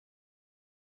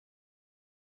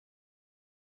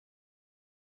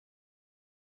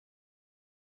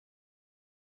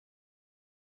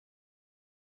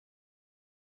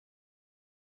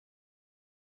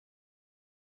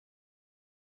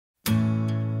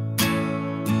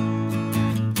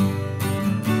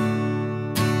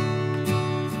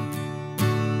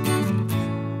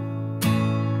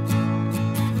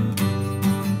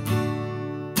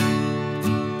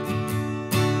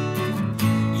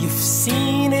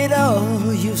it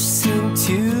all, you've seen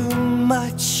too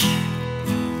much.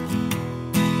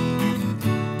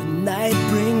 The night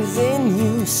brings in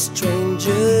you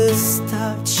stranger's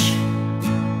touch.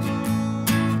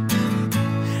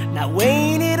 Now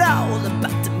ain't it all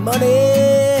about the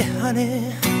money,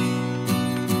 honey?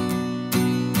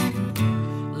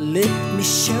 Let me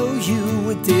show you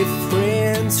a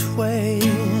different way.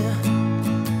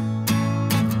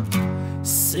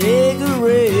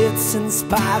 Cigarettes and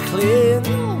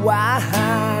sparkling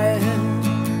wine.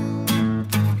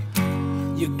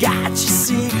 You got your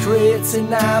secrets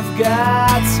and I've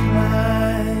got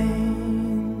mine.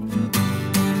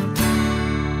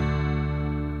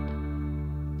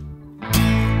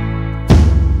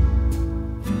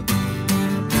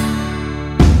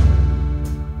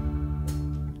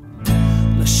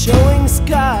 No showing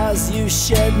scars, you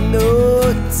shed no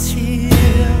tear.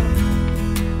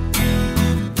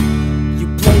 You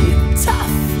play it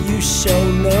tough, you show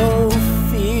no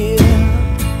fear.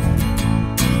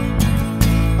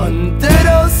 Under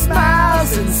those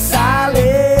smiles and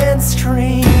silent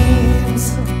screams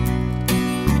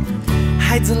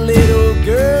hides a little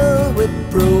girl with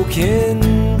broken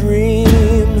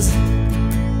dreams.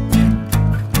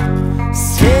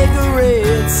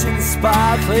 Cigarettes and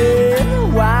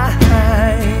sparkling wine.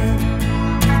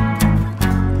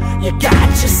 You got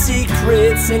your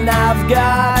secrets and I've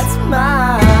got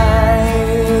mine.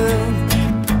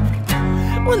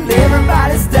 Well,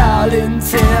 everybody's darling,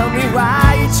 tell me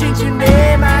why you change your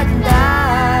name at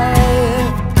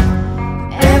night.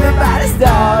 Everybody's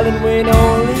darling, when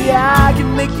only I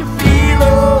can make you feel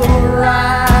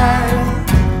alright.